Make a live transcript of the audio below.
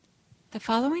The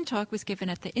following talk was given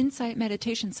at the Insight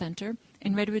Meditation Center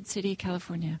in Redwood City,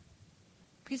 California.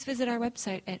 Please visit our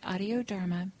website at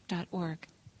audiodharma.org.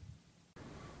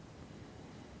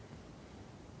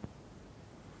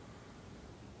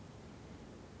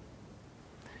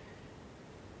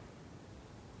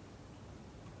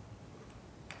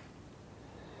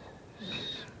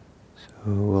 So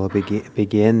we'll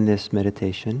begin this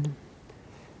meditation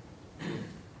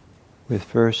with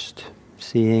first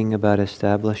seeing about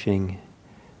establishing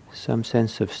some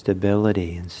sense of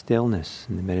stability and stillness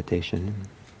in the meditation,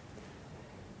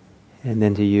 and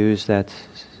then to use that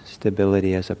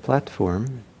stability as a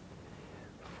platform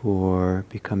for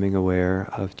becoming aware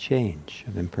of change,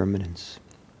 of impermanence.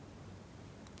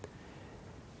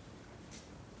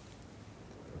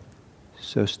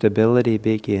 So stability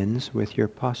begins with your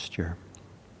posture,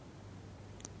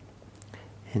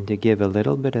 and to give a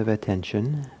little bit of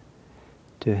attention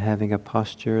to having a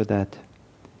posture that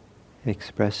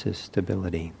expresses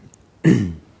stability.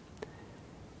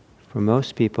 For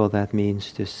most people, that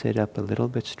means to sit up a little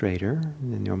bit straighter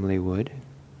than they normally would,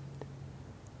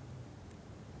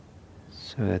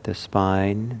 so that the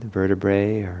spine, the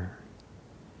vertebrae,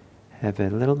 have a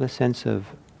little bit sense of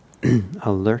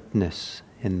alertness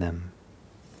in them.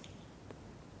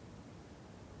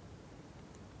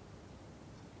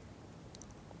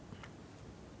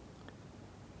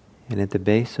 And at the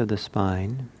base of the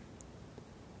spine,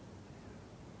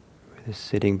 where the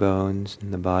sitting bones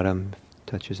and the bottom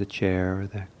touches a chair or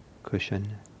the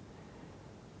cushion,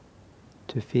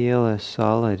 to feel a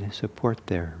solid support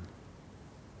there.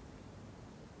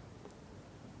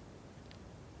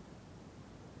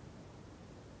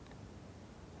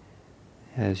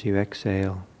 As you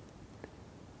exhale,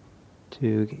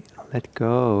 to let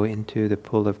go into the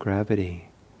pull of gravity.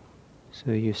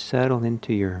 So you settle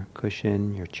into your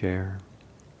cushion, your chair.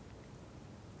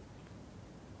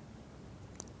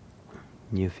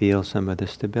 You feel some of the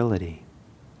stability.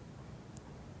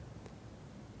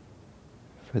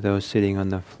 For those sitting on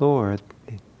the floor,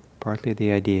 partly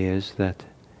the idea is that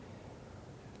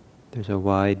there's a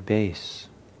wide base.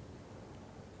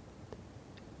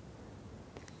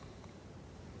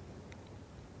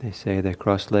 They say the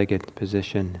cross-legged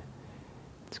position,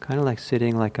 it's kind of like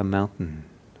sitting like a mountain.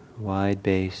 Wide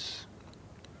base,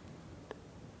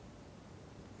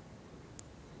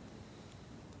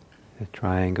 a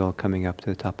triangle coming up to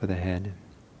the top of the head,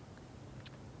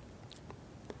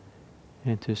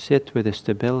 and to sit with the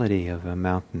stability of a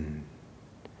mountain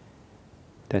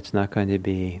that's not going to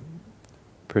be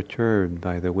perturbed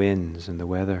by the winds and the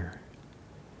weather.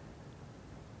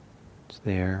 It's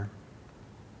there.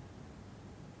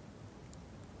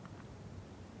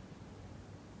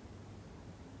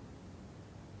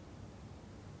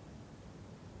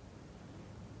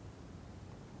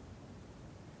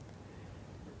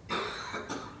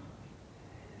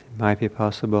 It might be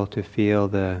possible to feel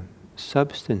the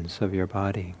substance of your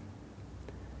body,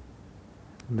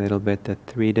 a little bit the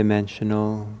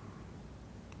three-dimensional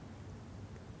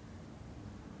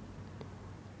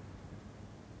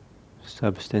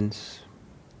substance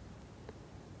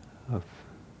of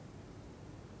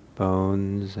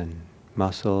bones and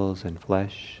muscles and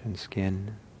flesh and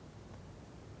skin.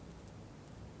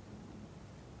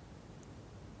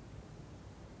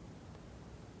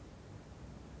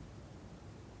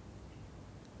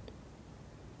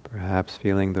 Perhaps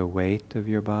feeling the weight of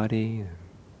your body.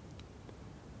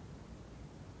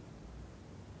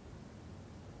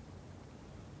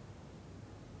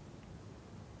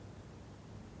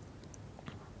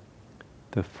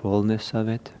 The fullness of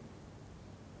it.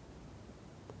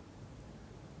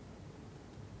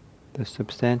 The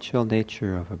substantial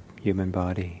nature of a human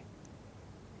body.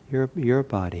 Your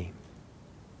body,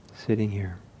 sitting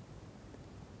here.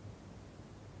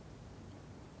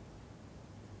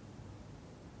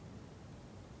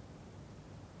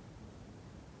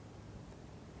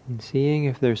 And seeing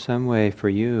if there's some way for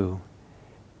you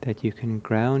that you can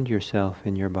ground yourself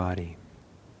in your body.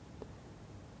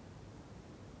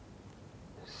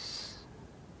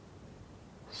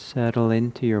 Settle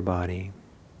into your body.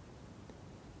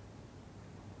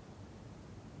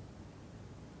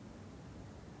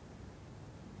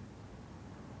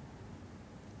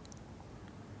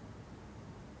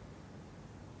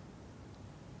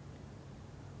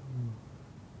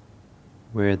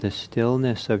 Where the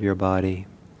stillness of your body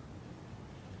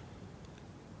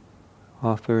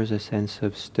offers a sense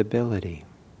of stability,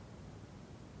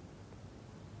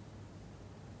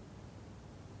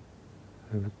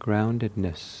 of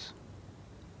groundedness.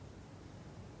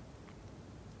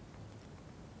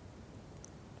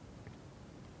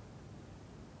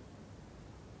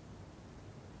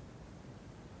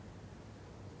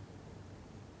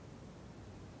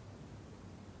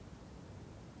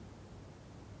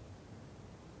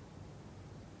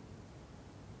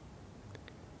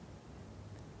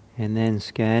 And then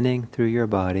scanning through your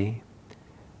body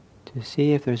to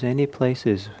see if there's any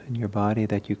places in your body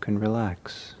that you can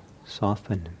relax,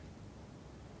 soften.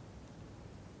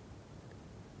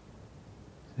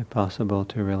 Is it possible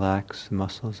to relax the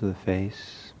muscles of the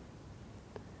face?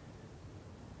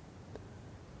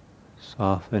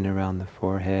 Soften around the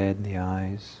forehead and the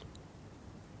eyes.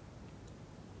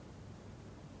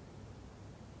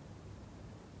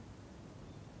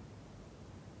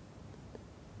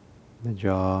 The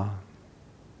jaw.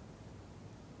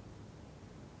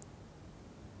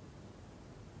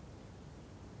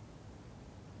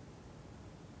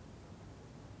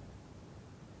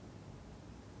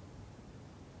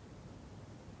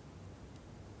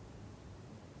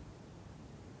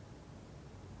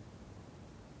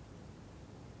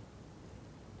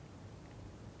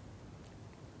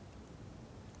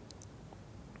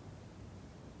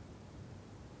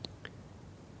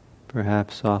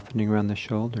 Perhaps softening around the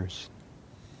shoulders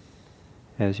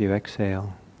as you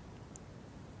exhale.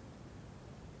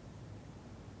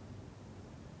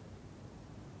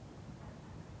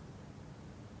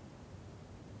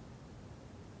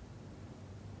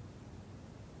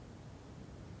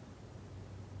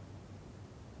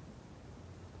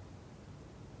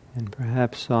 And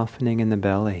perhaps softening in the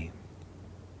belly.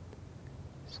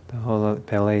 So the whole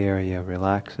belly area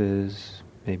relaxes,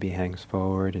 maybe hangs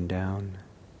forward and down.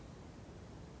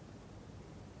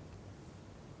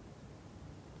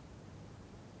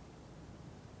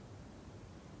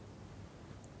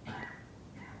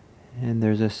 And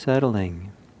there's a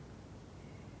settling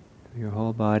of your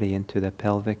whole body into the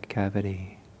pelvic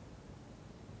cavity,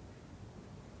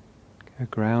 a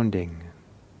grounding.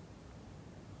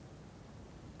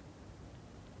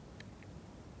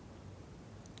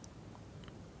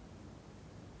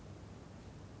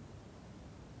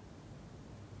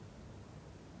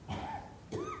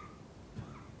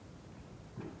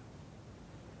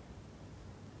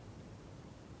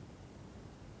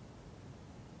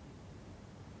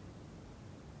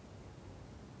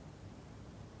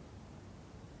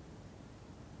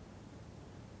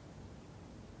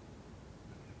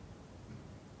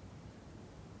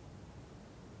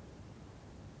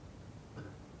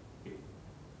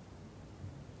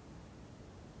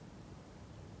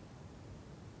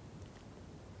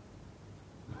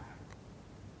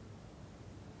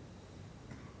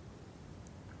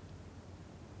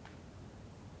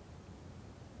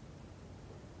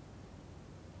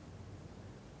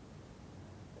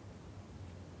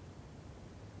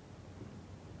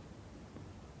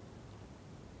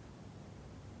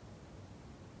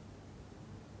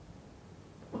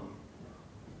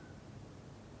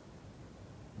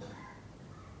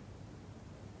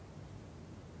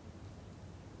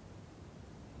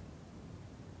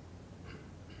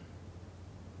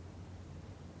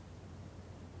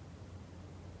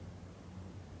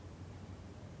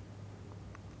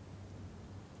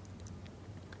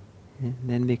 And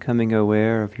then becoming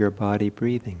aware of your body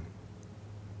breathing.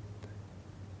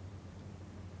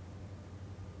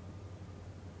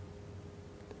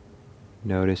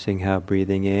 Noticing how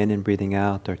breathing in and breathing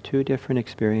out are two different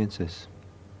experiences.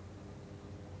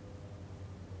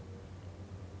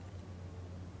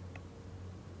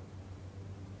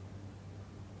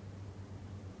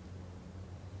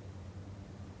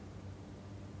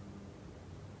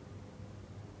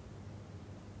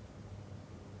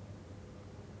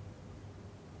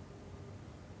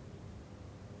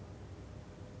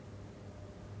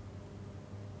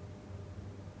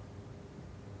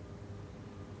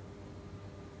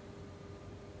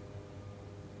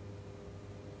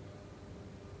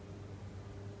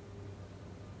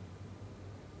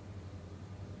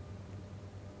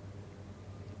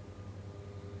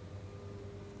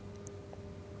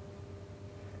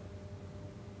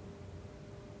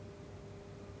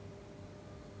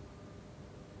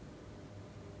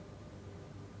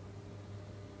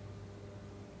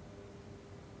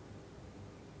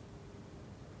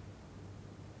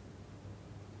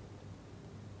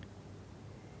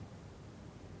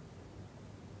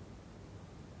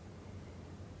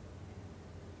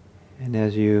 And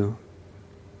as you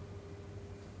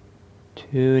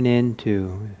tune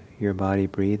into your body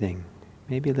breathing,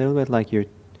 maybe a little bit like you're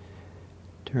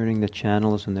turning the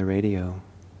channels in the radio,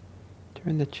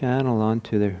 turn the channel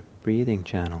onto the breathing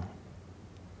channel.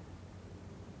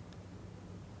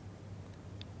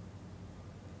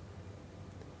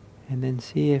 And then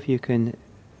see if you can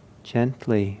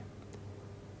gently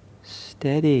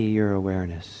steady your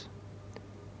awareness,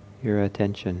 your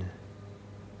attention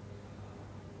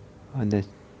on the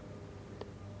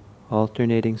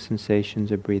alternating sensations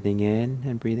of breathing in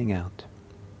and breathing out.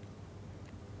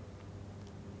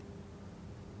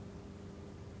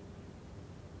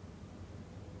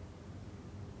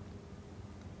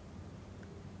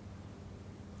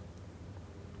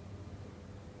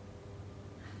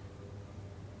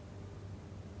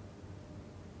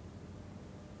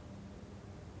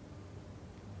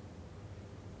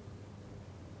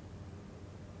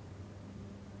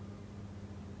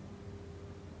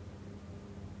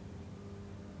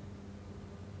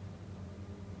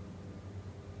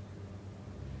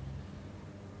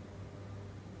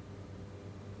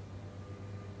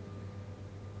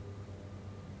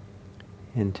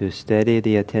 And to steady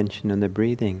the attention on the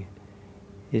breathing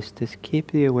is to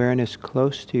keep the awareness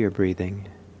close to your breathing.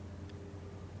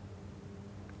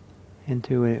 And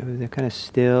to a kind of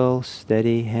still,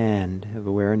 steady hand of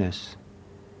awareness.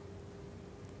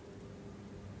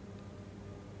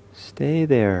 Stay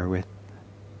there with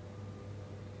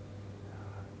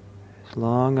as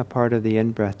long a part of the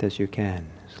in-breath as you can,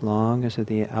 as long as of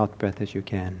the out-breath as you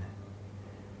can,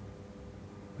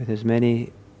 with as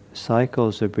many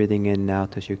cycles of breathing in and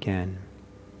out as you can.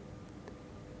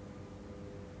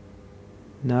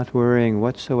 Not worrying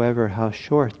whatsoever how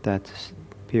short that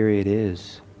period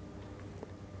is.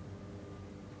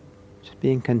 Just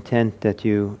being content that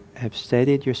you have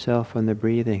steadied yourself on the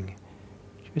breathing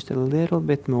just a little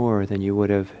bit more than you would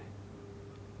have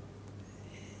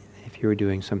if you were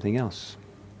doing something else.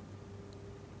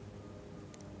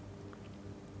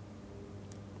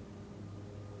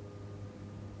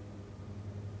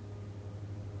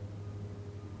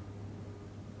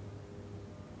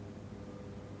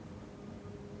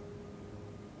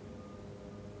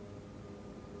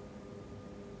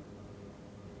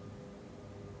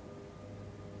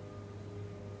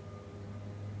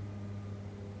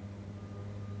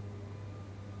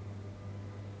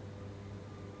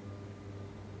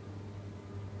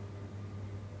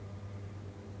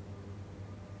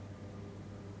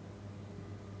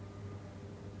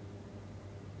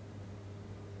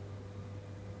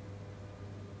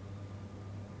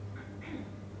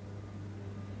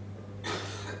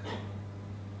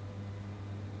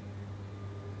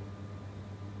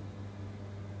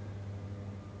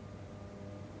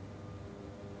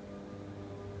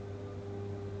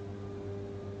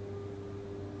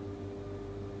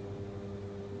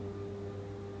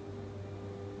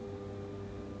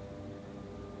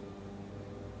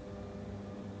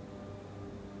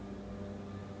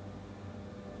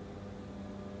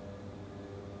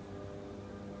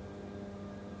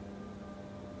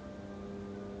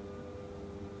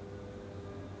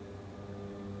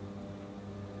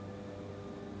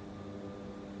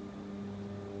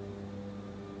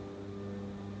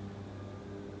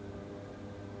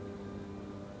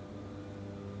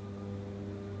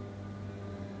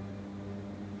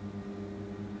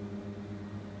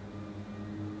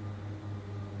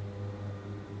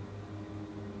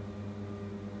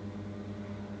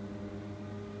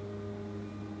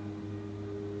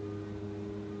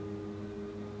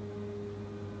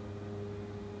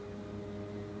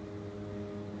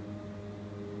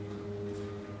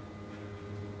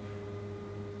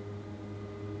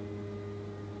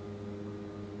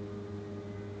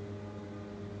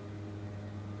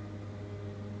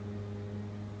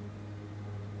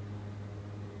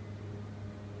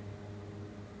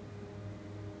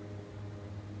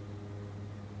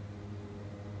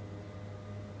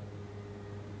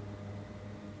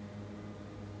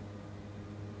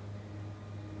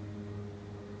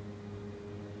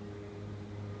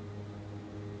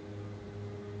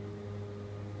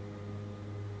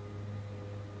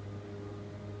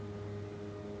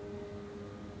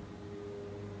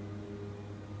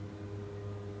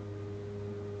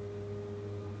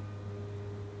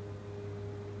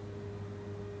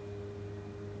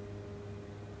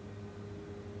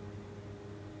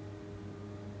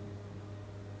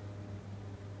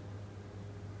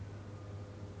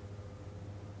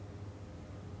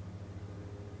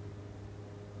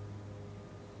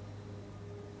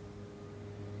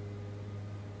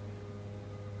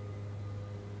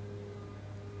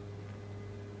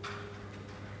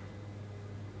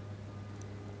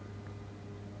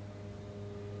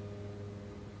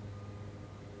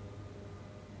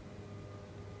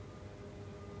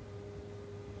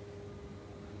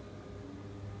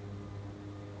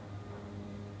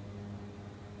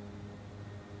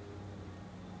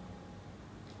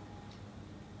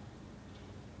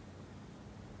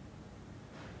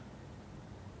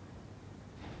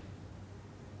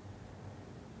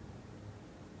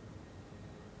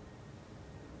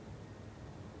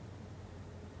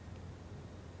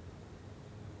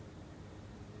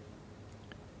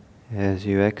 As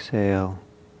you exhale,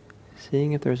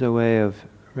 seeing if there's a way of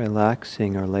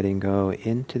relaxing or letting go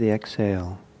into the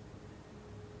exhale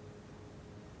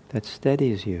that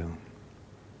steadies you,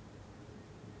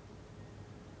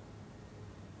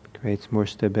 creates more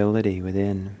stability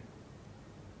within.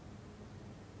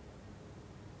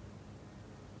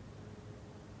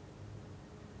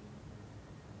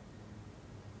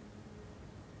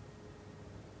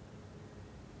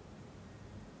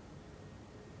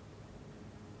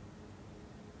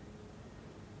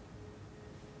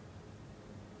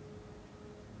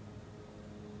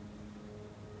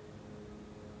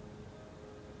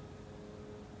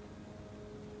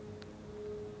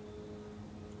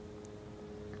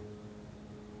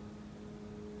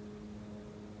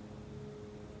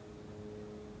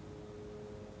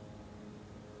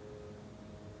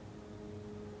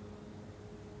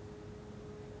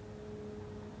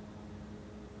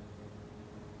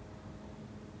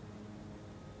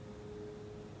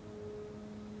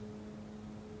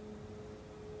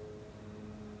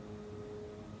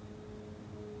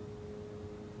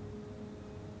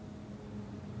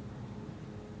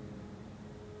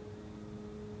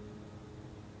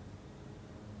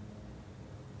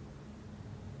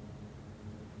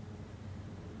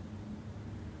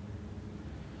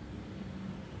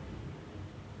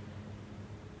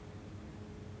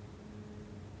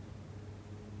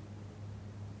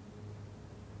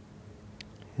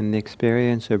 And the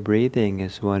experience of breathing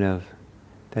is one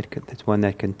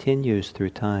that continues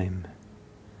through time.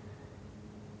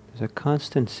 There's a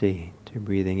constancy to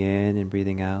breathing in and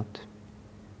breathing out.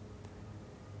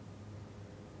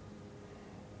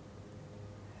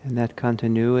 And that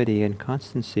continuity and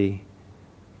constancy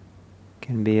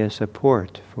can be a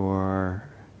support for our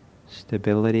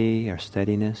stability, our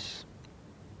steadiness.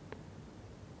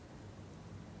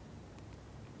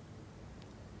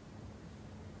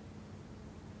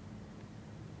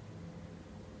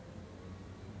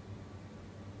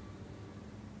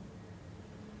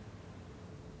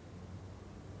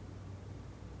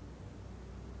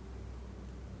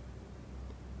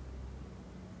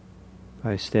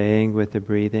 By staying with the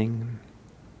breathing,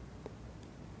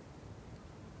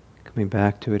 coming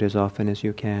back to it as often as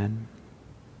you can,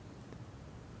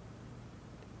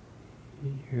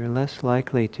 you're less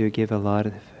likely to give a lot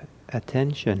of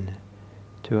attention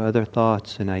to other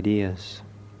thoughts and ideas.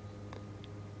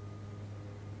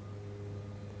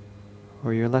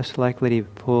 Or you're less likely to be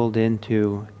pulled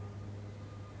into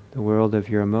the world of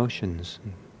your emotions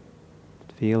and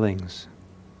feelings.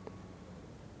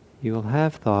 You will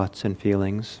have thoughts and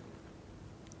feelings,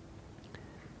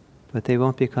 but they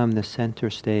won't become the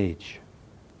center stage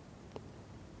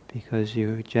because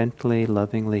you're gently,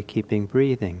 lovingly keeping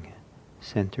breathing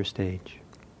center stage.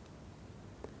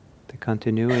 The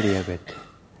continuity of it,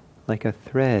 like a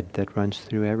thread that runs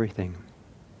through everything.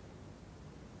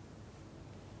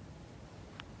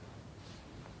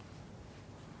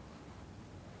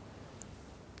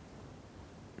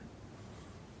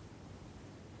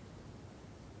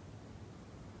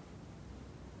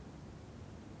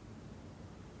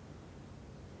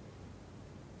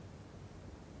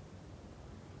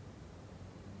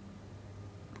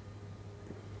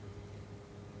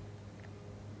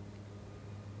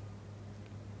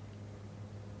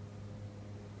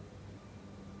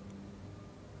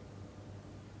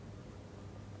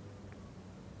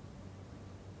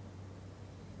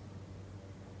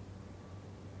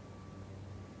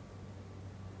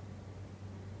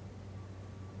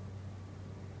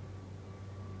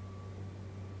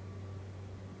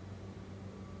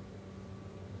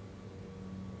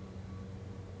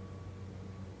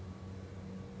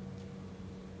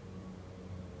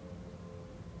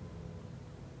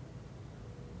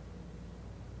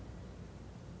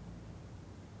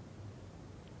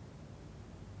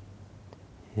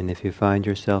 And if you find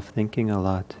yourself thinking a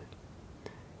lot,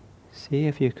 see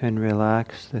if you can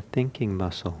relax the thinking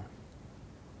muscle.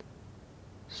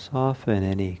 Soften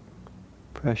any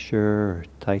pressure or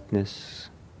tightness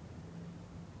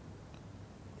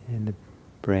in the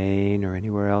brain or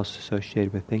anywhere else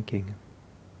associated with thinking.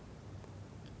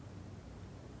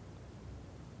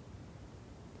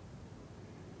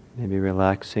 Maybe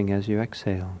relaxing as you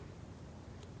exhale.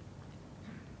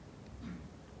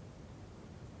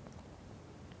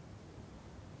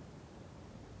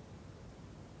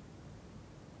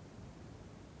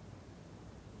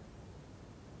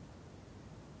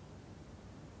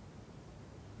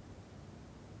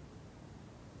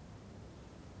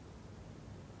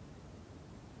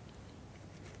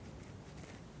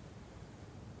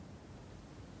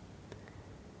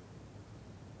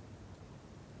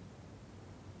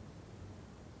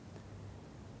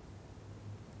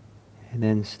 And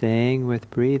then staying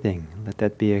with breathing, let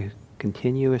that be a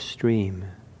continuous stream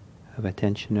of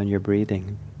attention on your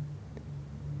breathing.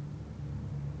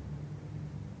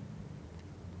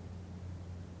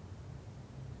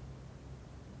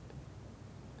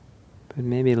 But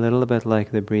maybe a little bit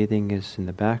like the breathing is in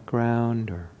the background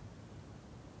or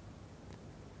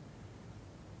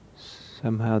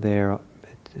somehow there.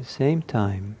 At the same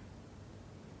time,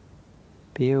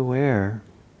 be aware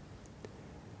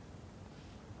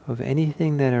of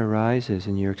anything that arises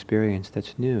in your experience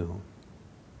that's new.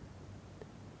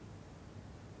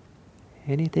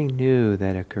 Anything new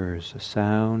that occurs, a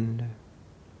sound,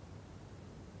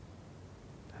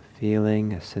 a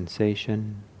feeling, a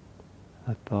sensation,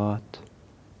 a thought.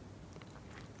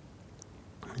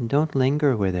 And don't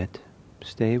linger with it.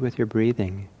 Stay with your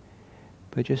breathing.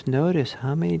 But just notice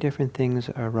how many different things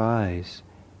arise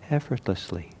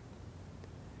effortlessly,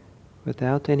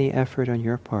 without any effort on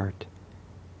your part.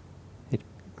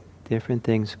 Different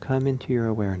things come into your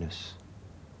awareness.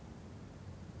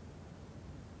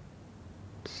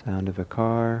 Sound of a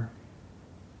car,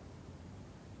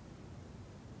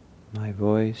 my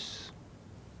voice,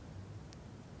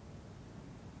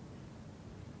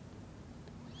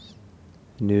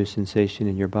 a new sensation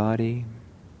in your body,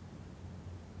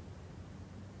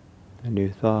 a new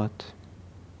thought.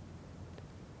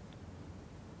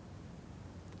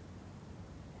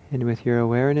 And with your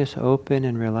awareness open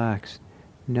and relaxed,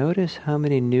 notice how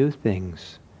many new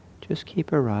things just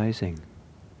keep arising.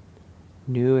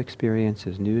 New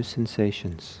experiences, new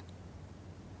sensations.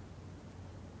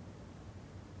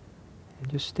 And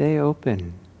just stay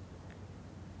open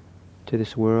to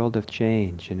this world of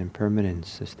change and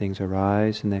impermanence as things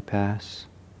arise and they pass.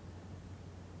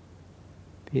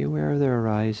 Be aware of their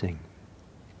arising.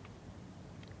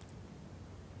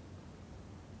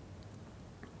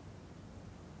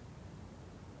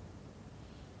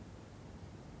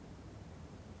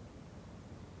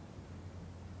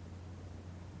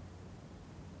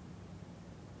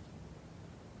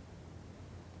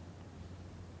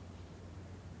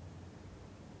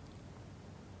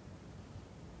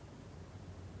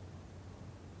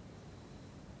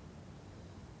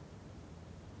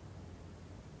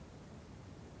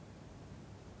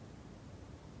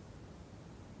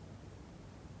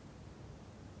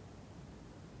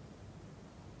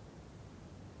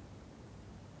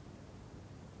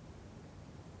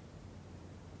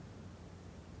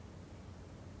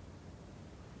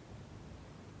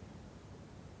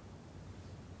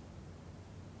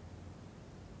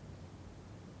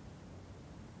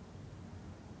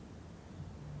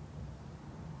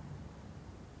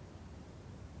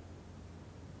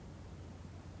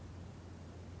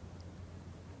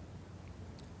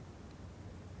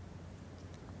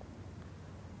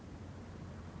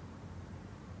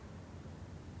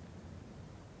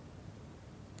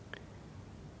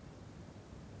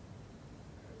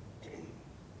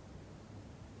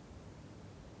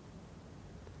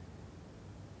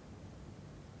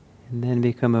 And then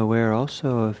become aware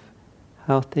also of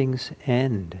how things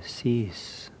end,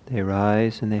 cease. They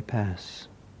rise and they pass.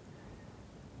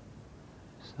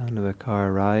 Sound of a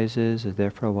car rises, is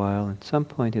there for a while, at some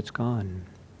point it's gone.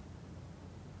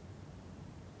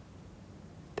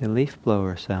 The leaf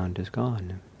blower sound is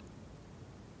gone.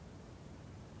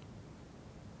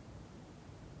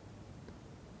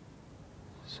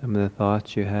 Some of the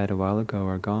thoughts you had a while ago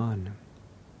are gone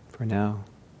for now.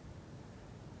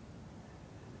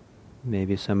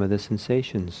 Maybe some of the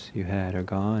sensations you had are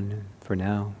gone for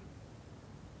now.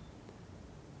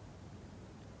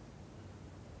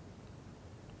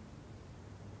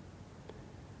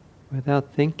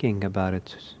 Without thinking about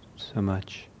it so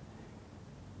much,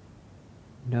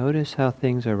 notice how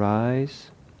things arise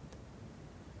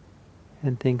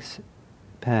and things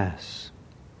pass.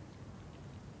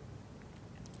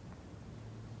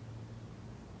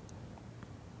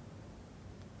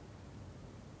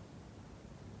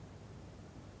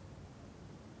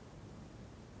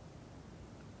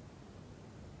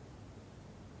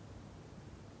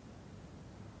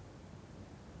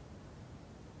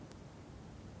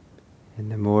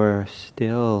 And the more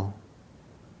still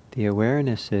the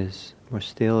awareness is, the more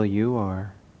still you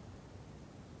are,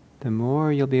 the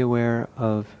more you'll be aware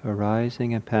of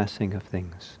arising and passing of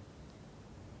things.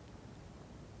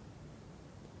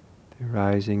 The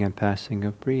arising and passing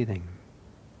of breathing.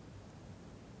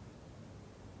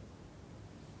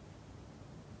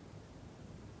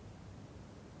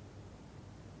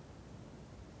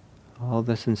 All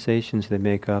the sensations that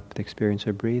make up the experience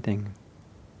of breathing.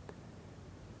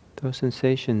 Those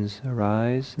sensations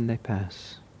arise and they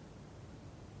pass.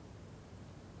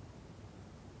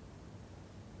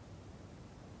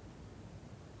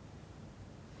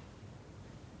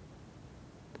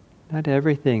 Not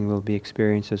everything will be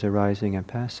experienced as arising and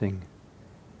passing,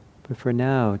 but for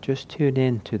now, just tune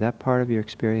in to that part of your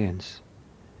experience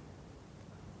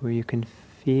where you can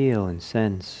feel and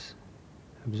sense,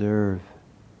 observe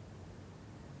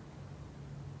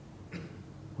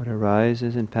what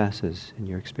arises and passes in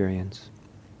your experience.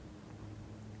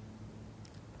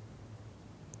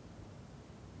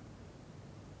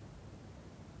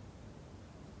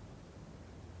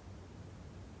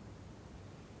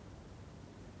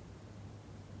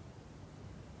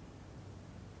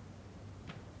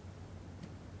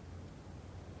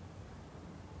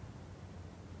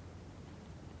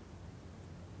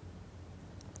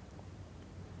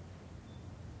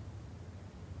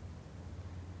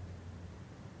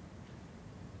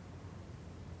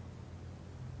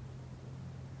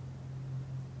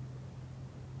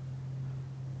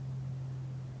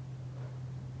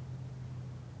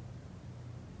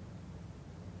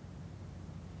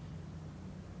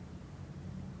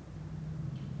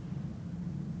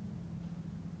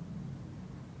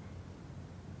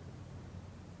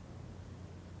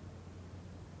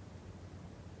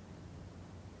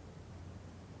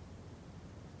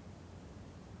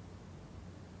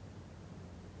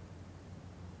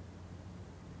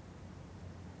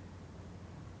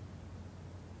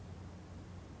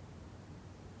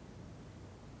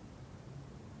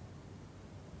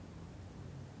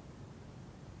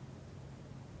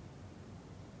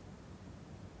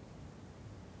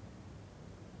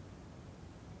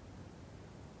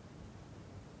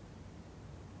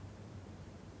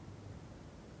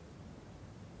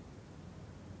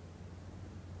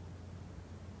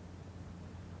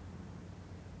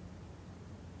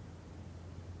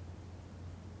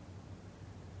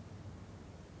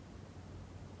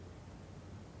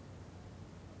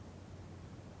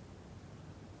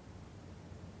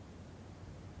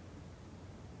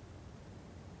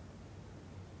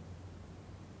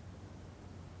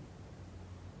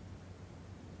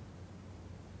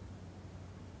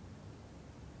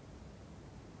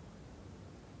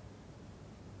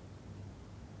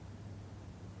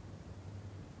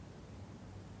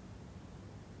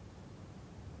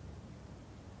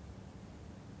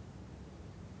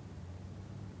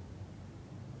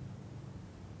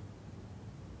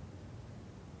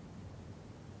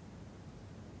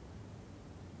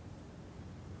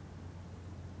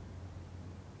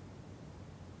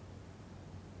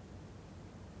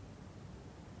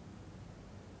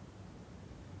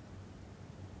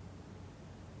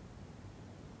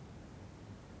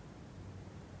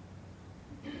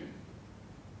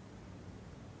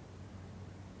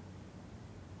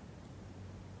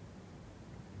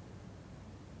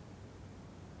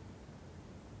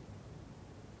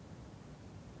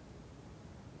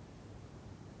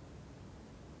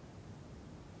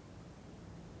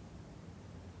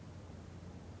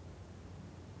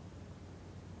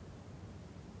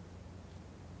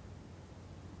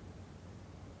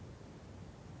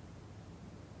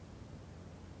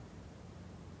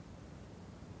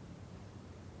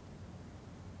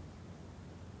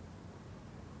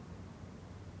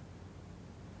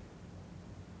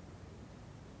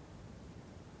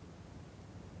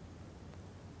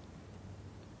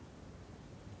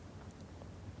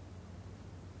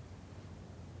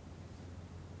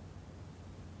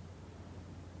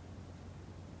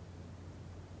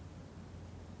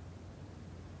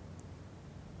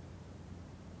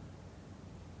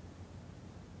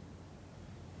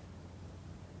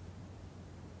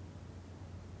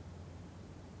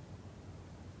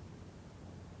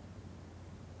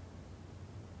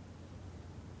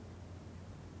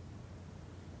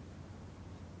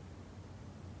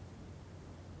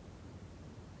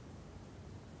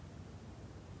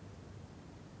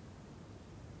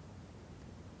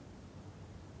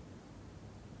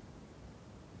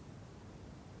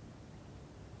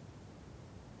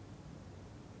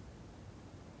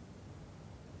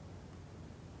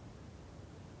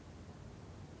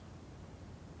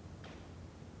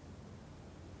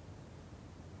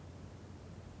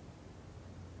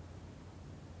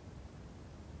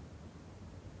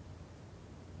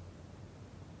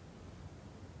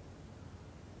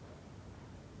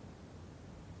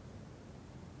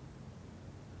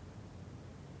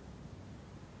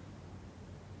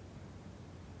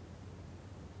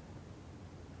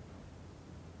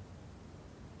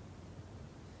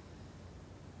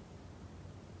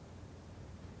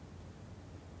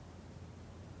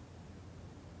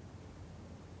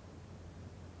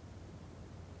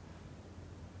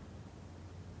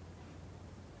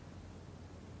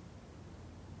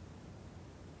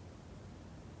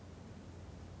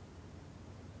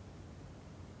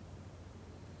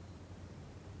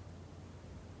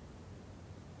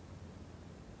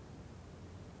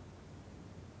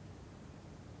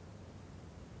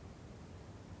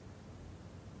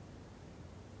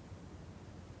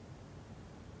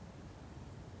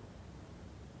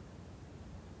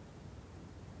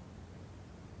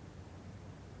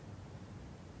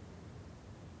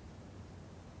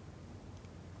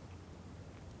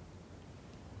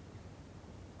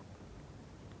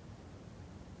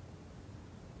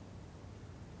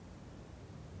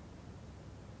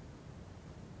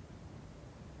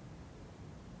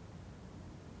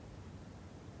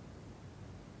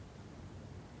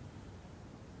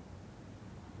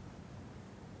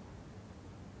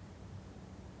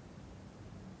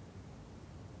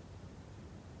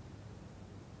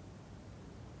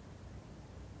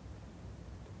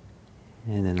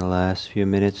 And in the last few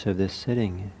minutes of this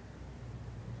sitting,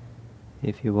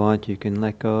 if you want, you can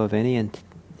let go of any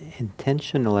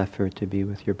intentional effort to be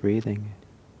with your breathing.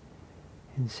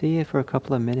 And see if for a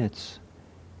couple of minutes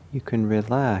you can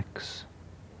relax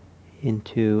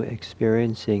into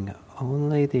experiencing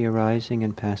only the arising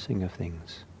and passing of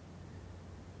things.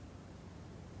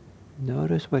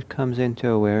 Notice what comes into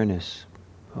awareness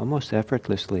almost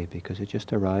effortlessly because it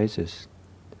just arises.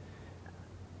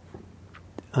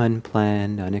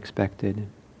 Unplanned, unexpected,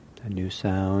 a new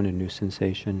sound, a new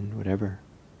sensation, whatever.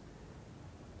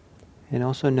 And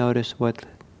also notice what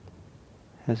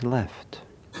has left.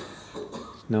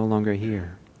 It's no longer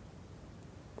here.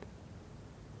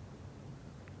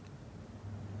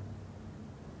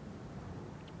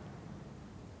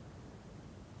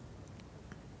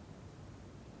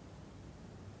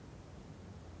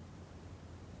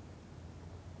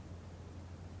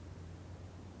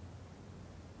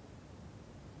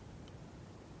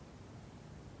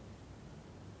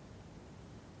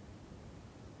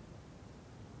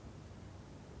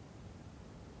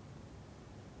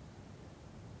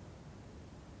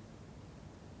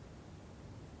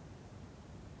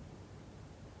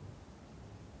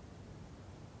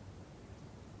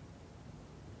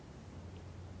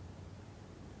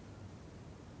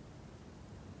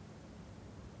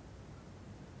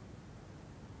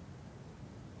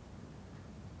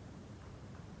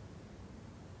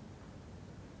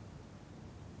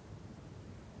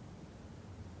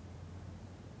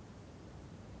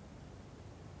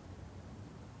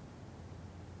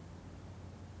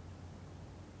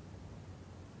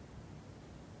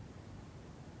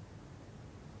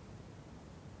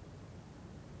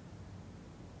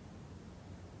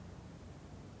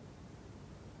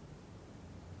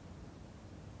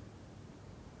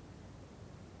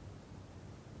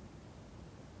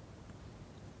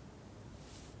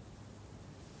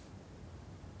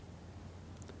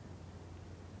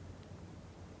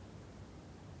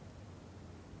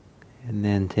 And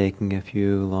then taking a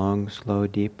few long, slow,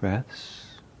 deep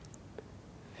breaths,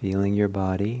 feeling your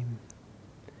body.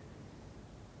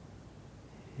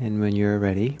 And when you're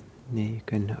ready, you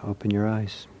can open your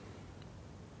eyes.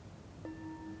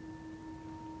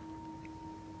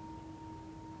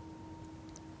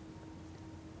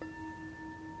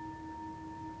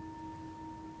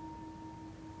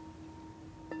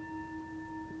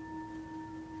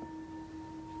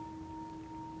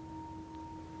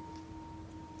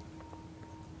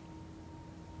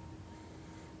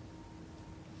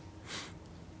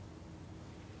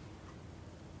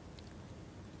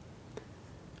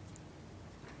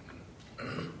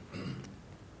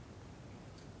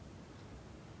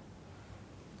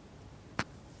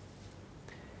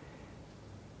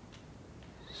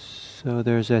 So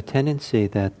there's a tendency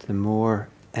that the more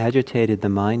agitated the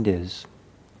mind is,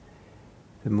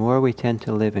 the more we tend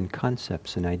to live in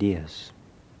concepts and ideas.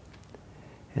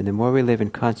 And the more we live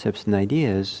in concepts and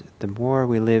ideas, the more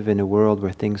we live in a world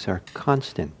where things are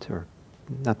constant, or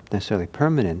not necessarily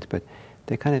permanent, but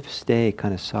they kind of stay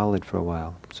kind of solid for a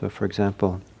while. So for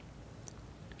example,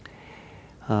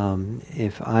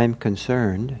 if I'm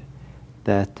concerned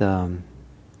that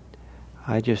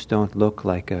I just don't look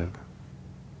like a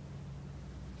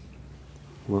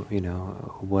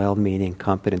well-meaning,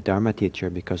 competent Dharma teacher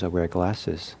because I wear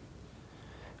glasses,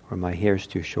 or my hair's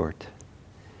too short,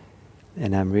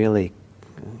 and I'm really,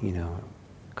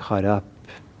 caught up,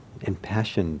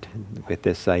 impassioned with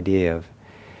this idea of,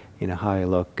 how I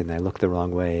look, and I look the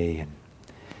wrong way, and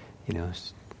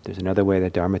there's another way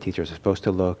that Dharma teachers are supposed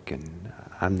to look, and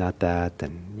I'm not that,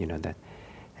 and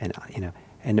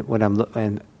and what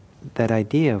and that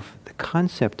idea of the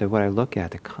concept of what I look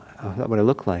at, what I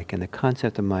look like, and the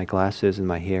concept of my glasses and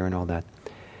my hair and all that,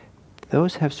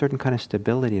 those have certain kind of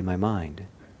stability in my mind.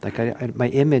 Like my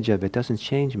image of it doesn't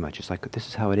change much. It's like, this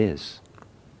is how it is.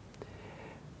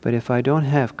 But if I don't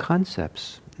have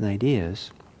concepts and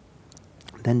ideas,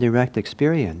 then direct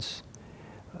experience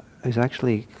is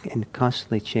actually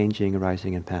constantly changing,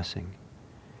 arising, and passing.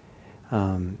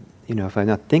 If I'm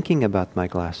not thinking about my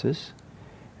glasses,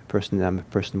 I'm a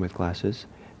person with glasses,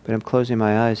 but I'm closing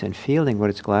my eyes and feeling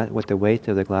what the weight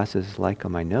of the glasses is like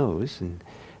on my nose, and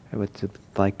what's it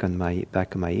like on my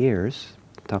back of my ears,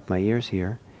 top of my ears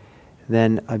here,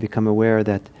 then I become aware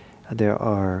that there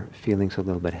are feelings of a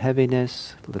little bit of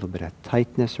heaviness, a little bit of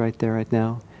tightness right there, right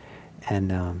now,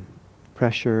 and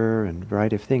pressure and a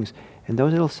variety of things. And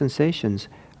those little sensations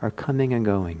are coming and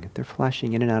going. They're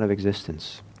flashing in and out of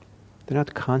existence. They're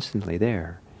not constantly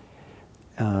there.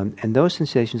 And those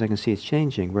sensations I can see it's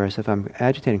changing, whereas if I'm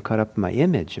agitated, caught up in my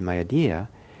image and my idea,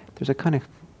 there's a kind of,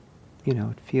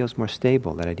 it feels more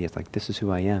stable, that idea. It's like, this is who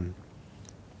I am.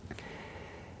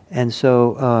 And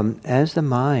so as the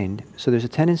mind, so there's a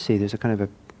tendency, there's a kind of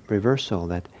a reversal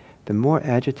that the more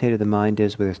agitated the mind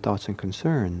is with its thoughts and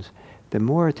concerns, the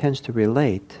more it tends to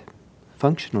relate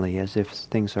functionally as if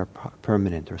things are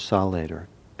permanent or solid or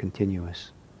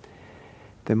continuous.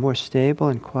 The more stable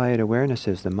and quiet awareness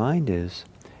as the mind is,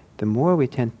 the more we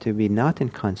tend to be not in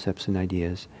concepts and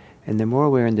ideas, and the more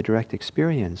we're in the direct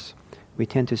experience, we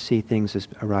tend to see things as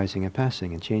arising and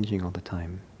passing and changing all the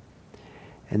time.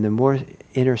 And the more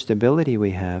inner stability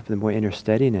we have, the more inner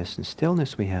steadiness and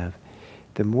stillness we have,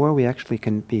 the more we actually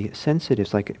can be sensitive.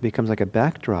 It's like it becomes like a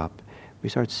backdrop. We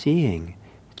start seeing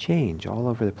change all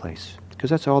over the place. Because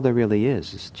that's all there really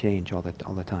is change all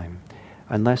the time.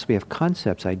 Unless we have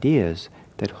concepts, ideas,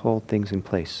 that hold things in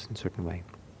place in a certain way.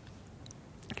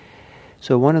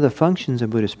 So one of the functions of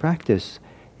Buddhist practice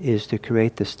is to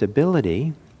create the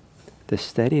stability, the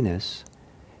steadiness,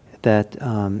 that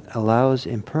allows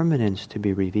impermanence to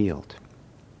be revealed.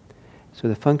 So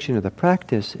the function of the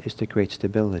practice is to create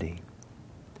stability.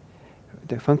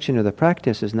 The function of the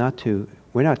practice is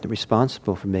we're not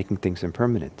responsible for making things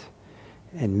impermanent,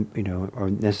 and or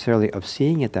necessarily of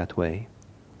seeing it that way.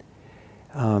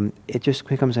 It just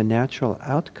becomes a natural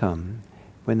outcome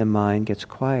when the mind gets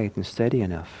quiet and steady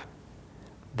enough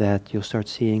that you'll start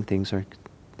seeing things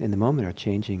in the moment are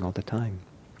changing all the time.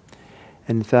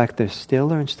 And in fact, the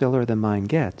stiller and stiller the mind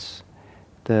gets,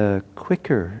 the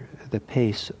quicker the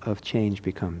pace of change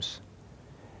becomes.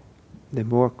 The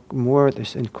more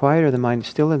and quieter the mind,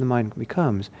 stiller the mind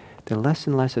becomes, the less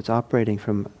and less it's operating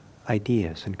from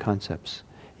ideas and concepts,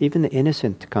 even the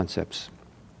innocent concepts.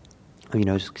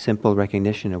 Just simple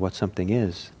recognition of what something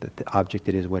is, that the object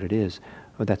it is what it is.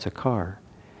 Oh, that's a car.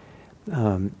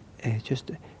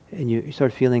 And you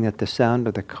start feeling that the sound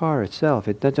of the car itself,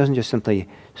 that doesn't just simply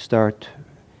start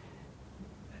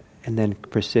and then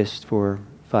persist for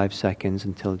 5 seconds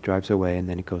until it drives away and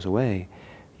then it goes away.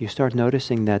 You start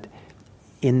noticing that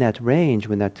in that range,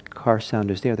 when that car sound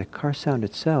is there, the car sound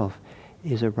itself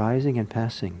is arising and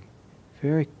passing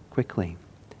very quickly.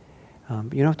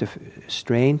 You don't have to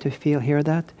strain to hear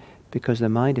that, because the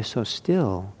mind is so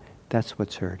still, that's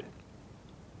what's heard.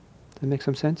 Does that make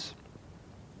some sense?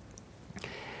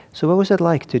 So what was it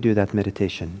like to do that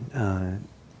meditation?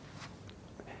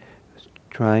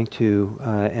 Trying to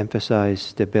emphasize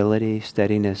stability,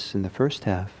 steadiness in the first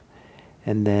half,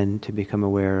 and then to become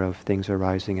aware of things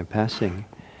arising and passing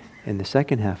in the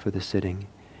second half of the sitting.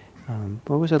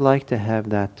 What was it like to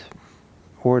have that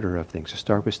order of things, to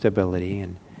start with stability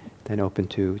and then open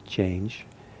to change?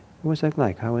 What was that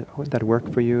like? How did that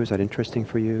work for you? Is that interesting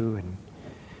for you? And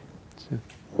so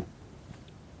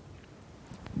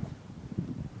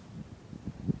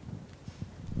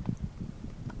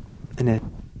and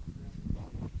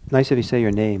nice if you say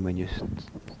your name when you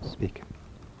speak.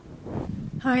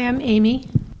 Hi, I'm Amy.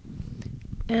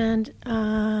 And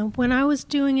when I was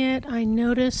doing it, I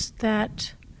noticed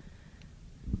that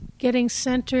getting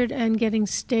centered and getting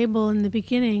stable in the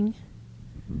beginning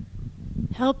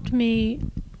helped me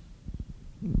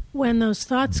when those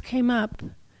thoughts came up,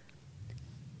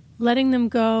 letting them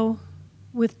go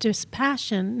with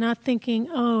dispassion, not thinking,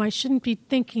 oh, I shouldn't be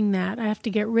thinking that, I have to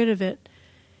get rid of it.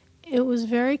 It was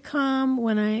very calm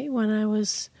when I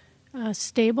was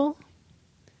stable.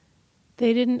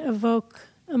 They didn't evoke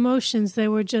emotions, they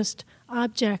were just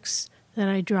objects that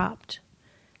I dropped.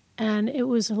 And it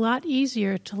was a lot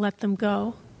easier to let them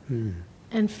go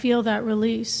and feel that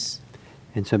release.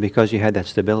 And so because you had that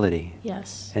stability,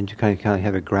 yes, and you kind of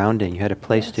have a grounding, you had a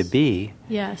place yes. to be,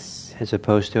 yes, as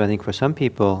opposed to, I think for some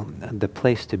people, the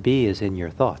place to be is in your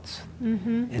thoughts.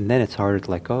 mm-hmm. And then it's harder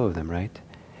to let go of them, right?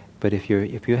 But if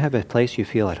you have a place you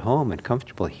feel at home and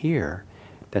comfortable here,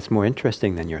 that's more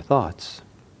interesting than your thoughts.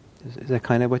 Is that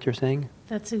kind of what you're saying?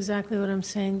 That's exactly what I'm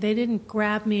saying. They didn't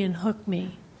grab me and hook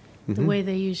me the way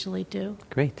they usually do.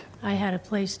 Great. I had a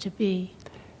place to be.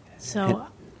 So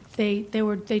they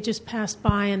just passed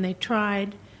by and they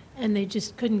tried, and they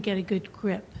just couldn't get a good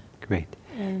grip. Great.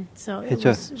 And so it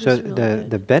was really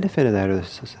good. The benefit of that, or the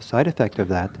side effect of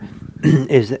that,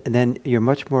 is that then you're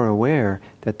much more aware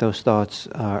that those thoughts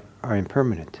are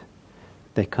impermanent.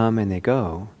 They come and they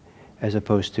go, as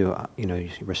opposed to you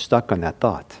were stuck on that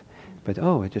thought. But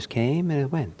it just came and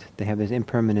it went. They have this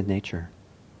impermanent nature.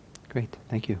 Great,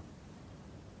 thank you.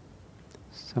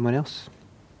 Someone else?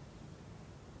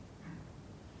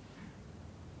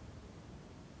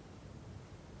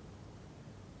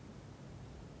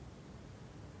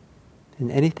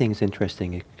 And anything's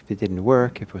interesting. If it didn't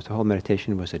work, if the whole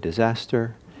meditation was a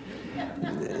disaster,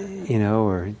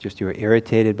 or just you were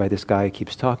irritated by this guy who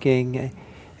keeps talking,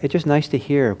 it's just nice to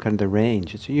hear kind of the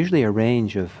range. It's usually a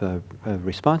range of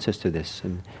responses to this,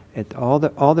 and all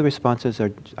the responses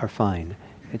are fine.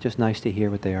 It's just nice to hear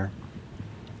what they are.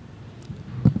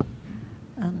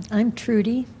 I'm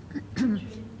Trudy,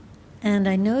 and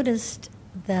I noticed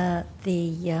that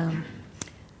the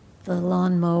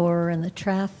lawnmower and the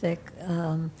traffic,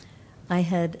 I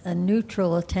had a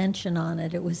neutral attention on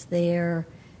it. It was there,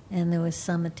 and there was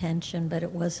some attention, but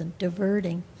it wasn't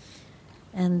diverting.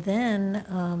 And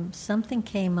then something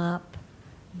came up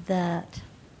that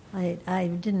I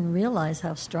didn't realize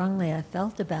how strongly I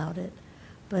felt about it,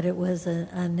 but it was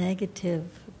a negative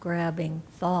grabbing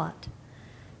thought.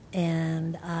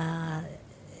 And I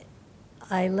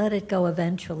let it go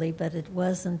eventually, but it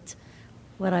wasn't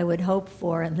what I would hope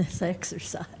for in this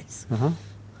exercise. Uh-huh.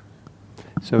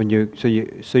 So you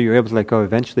were able to let go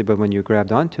eventually, but when you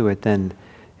grabbed onto it, then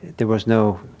there was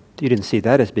you didn't see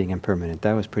that as being impermanent.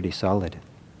 That was pretty solid.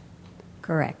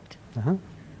 Correct. Uh-huh.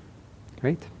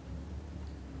 Great.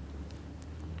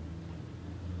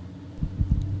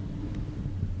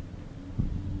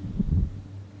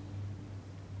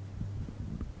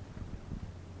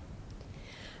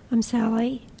 I'm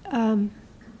Sally. I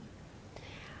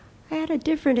had a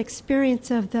different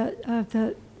experience of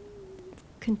the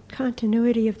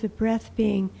continuity of the breath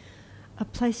being a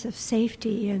place of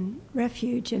safety and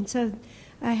refuge, and so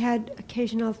I had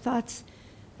occasional thoughts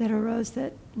that arose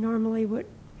that normally would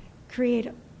create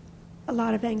a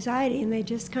lot of anxiety, and they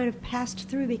just kind of passed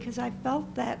through because I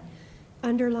felt that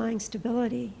underlying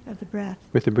stability of the breath.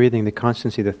 With the breathing, the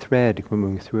constancy, the thread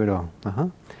moving through it all. Uh-huh.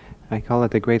 I call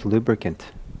it the great lubricant.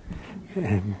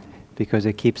 Because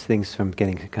it keeps things from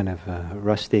getting kind of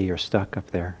rusty or stuck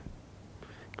up there.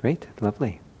 Great,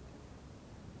 lovely.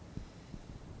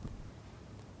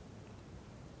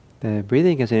 The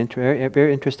breathing is a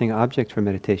very interesting object for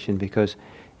meditation because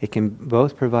it can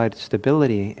both provide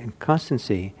stability and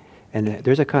constancy, and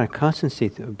there's a kind of constancy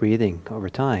to breathing over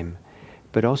time,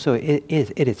 but also it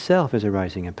itself is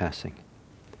arising and passing.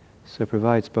 So it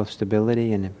provides both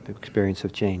stability and experience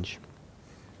of change.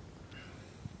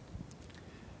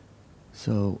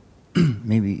 So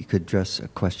maybe you could address a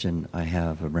question I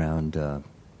have around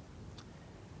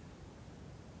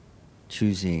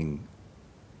choosing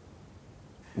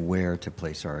where to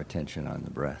place our attention on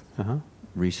the breath. Uh-huh.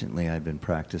 Recently I've been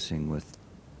practicing with,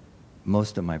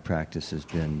 most of my practice has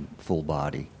been full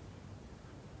body,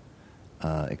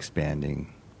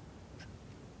 expanding,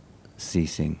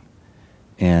 ceasing.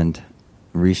 And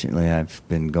recently I've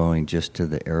been going just to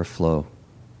the airflow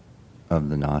of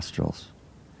the nostrils,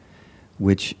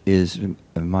 which is, in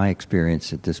my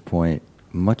experience at this point,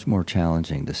 much more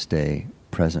challenging to stay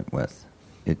present with.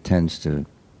 It tends to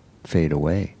fade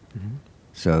away. Mm-hmm.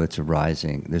 So it's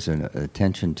arising, there's an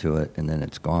attention to it, and then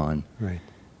it's gone. Right.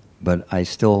 But I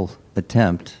still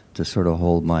attempt to sort of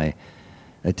hold my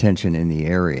attention in the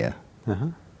area. Uh-huh.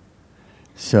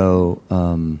 So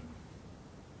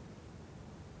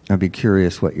I'd be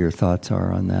curious what your thoughts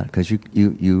are on that, because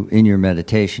you in your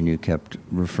meditation you kept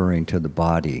referring to the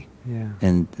body. Yeah.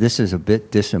 And this is a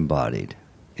bit disembodied.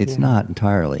 It's not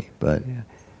entirely, but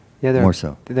more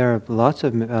so. There are lots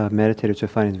of meditators who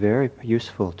find it very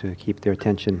useful to keep their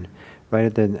attention right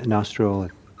at the nostril,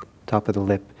 top of the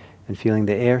lip, and feeling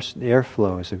the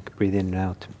airflow as they breathe in and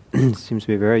out. It seems to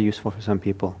be very useful for some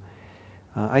people.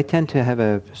 I tend to have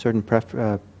a certain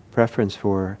preference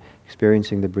for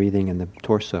experiencing the breathing in the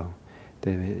torso.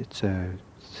 It's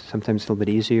sometimes a little bit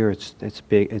easier. It's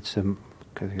big. It's a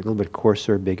little bit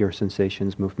coarser, bigger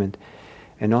sensations, movement,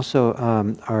 and also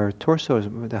our torso is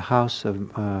the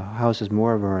houses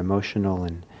more of our emotional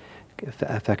and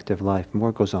affective life.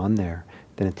 More goes on there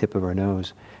than the tip of our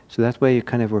nose. So that way,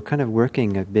 we're kind of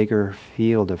working a bigger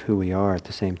field of who we are at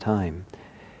the same time.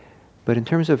 But in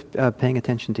terms of paying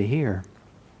attention to here,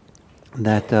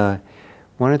 that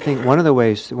one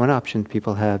option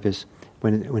people have is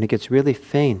when it gets really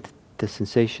faint, the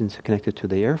sensations connected to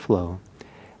the airflow.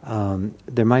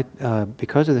 There might,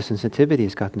 because of the sensitivity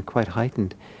has gotten quite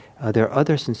heightened, there are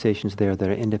other sensations there that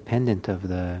are independent of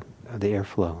the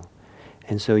airflow,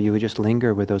 and so you would just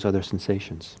linger with those other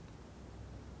sensations,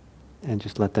 and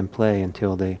just let them play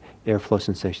until the airflow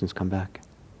sensations come back,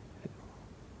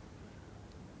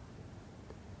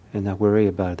 and not worry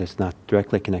about it. It's not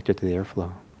directly connected to the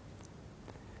airflow,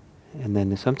 and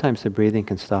then sometimes the breathing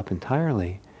can stop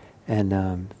entirely,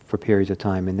 and for periods of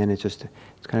time, and then it's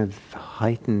kind of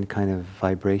heightened kind of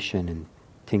vibration and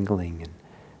tingling, and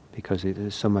because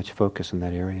there's so much focus in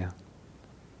that area.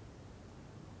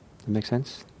 Does that make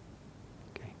sense?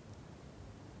 Okay.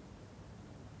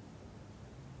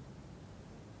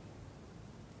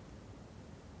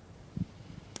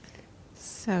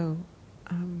 So,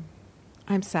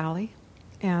 I'm Sally,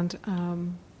 and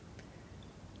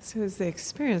so the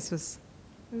experience was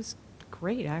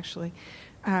great, actually.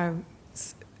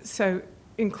 So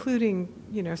including,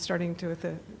 starting to with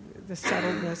the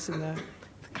settledness and the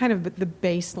kind of the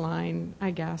baseline,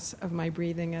 I guess, of my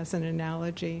breathing as an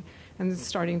analogy, and then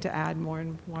starting to add more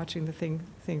and watching the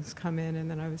things come in,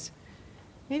 and then I was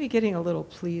maybe getting a little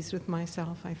pleased with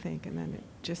myself, I think, and then it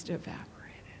just evaporated.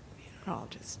 All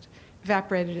just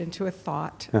evaporated into a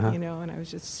thought, and I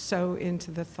was just so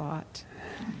into the thought,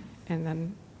 and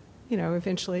then,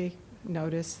 eventually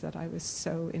noticed that I was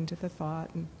so into the thought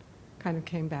and kind of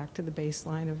came back to the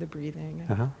baseline of the breathing.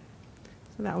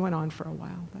 So that went on for a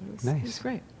while, but it was, nice. It was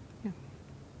great. Yeah.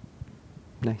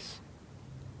 Nice.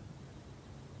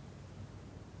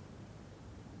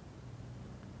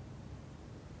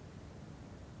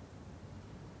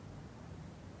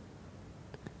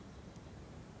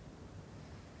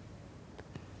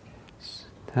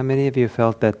 How many of you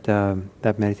felt that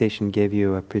that meditation gave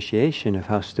you appreciation of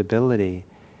how stability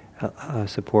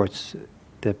supports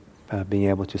the being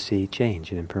able to see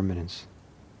change and impermanence?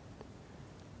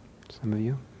 Some of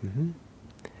you? Mm-hmm.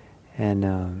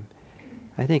 And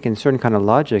I think in certain kind of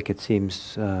logic it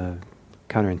seems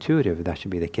counterintuitive that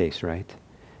should be the case, right?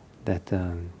 That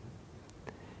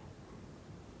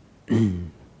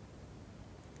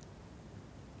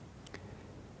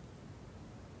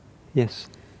yes.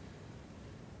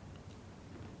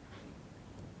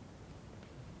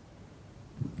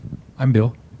 I'm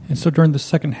Bill. And so during the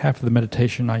second half of the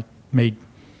meditation, I made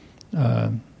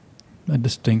a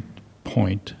distinct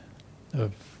point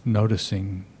of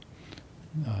noticing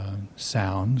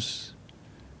sounds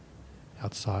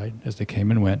outside as they came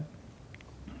and went,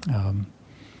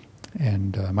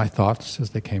 and my thoughts as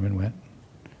they came and went.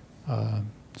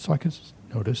 So I could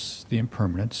notice the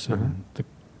impermanence and the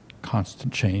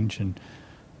constant change. And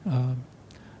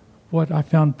what I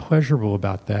found pleasurable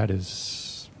about that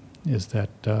is that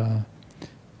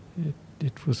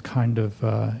it was kind of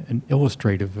an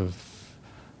illustrative of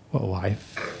what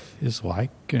life is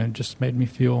like, and it just made me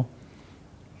feel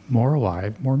more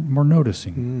alive, more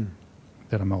noticing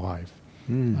that I'm alive,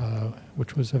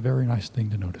 which was a very nice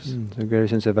thing to notice. So a greater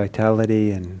sense of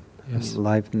vitality and yes.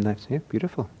 aliveness. Yeah,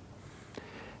 beautiful. I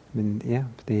mean, yeah,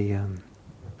 the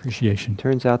appreciation.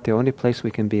 Turns out the only place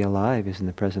we can be alive is in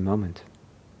the present moment.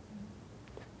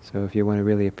 So if you want to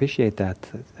really appreciate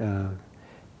that,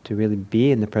 to really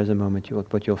be in the present moment,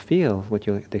 what you'll feel,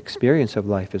 the experience of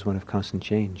life is one of constant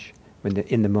change,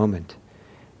 in the moment.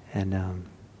 And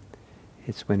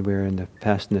it's when we're in the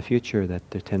past and the future that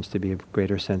there tends to be a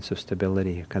greater sense of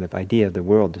stability, a kind of idea of the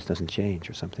world just doesn't change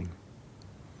or something.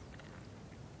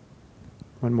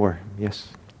 One more, yes.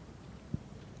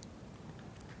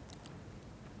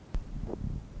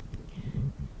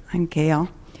 I'm Gail.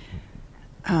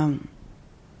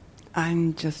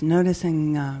 I'm just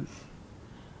noticing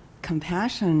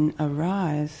compassion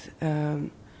arise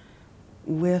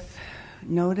with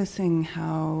noticing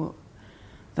how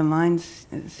the mind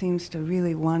seems to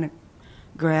really want to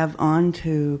grab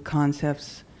onto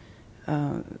concepts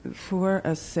for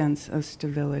a sense of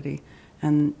stability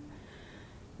and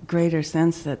greater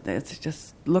sense that it's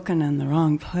just looking in the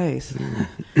wrong place.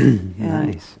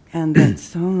 Nice. And that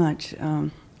so much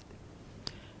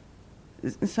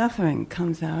suffering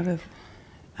comes out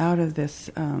of this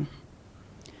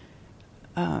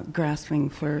grasping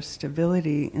for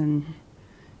stability in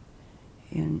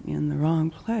the wrong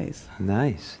place.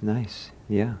 Nice,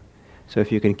 yeah. So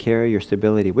if you can carry your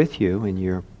stability with you in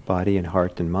your body and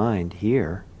heart and mind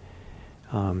here,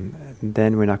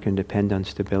 then we're not going to depend on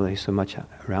stability so much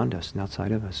around us and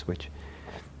outside of us, which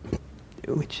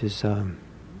is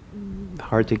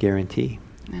hard to guarantee.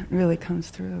 That really comes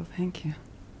through. Thank you.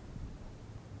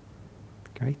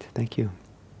 Great, thank you.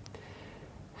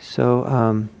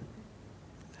 So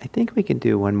I think we can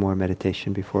do one more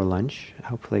meditation before lunch.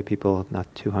 Hopefully people are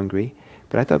not too hungry.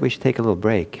 But I thought we should take a little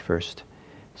break first.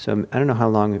 So I don't know how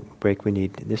long a break we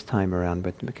need this time around,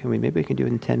 but maybe we can do it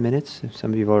in 10 minutes. If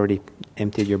some of you have already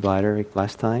emptied your bladder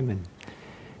last time,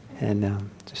 and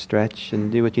to stretch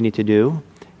and do what you need to do.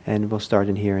 And we'll start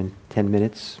in here in 10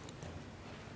 minutes.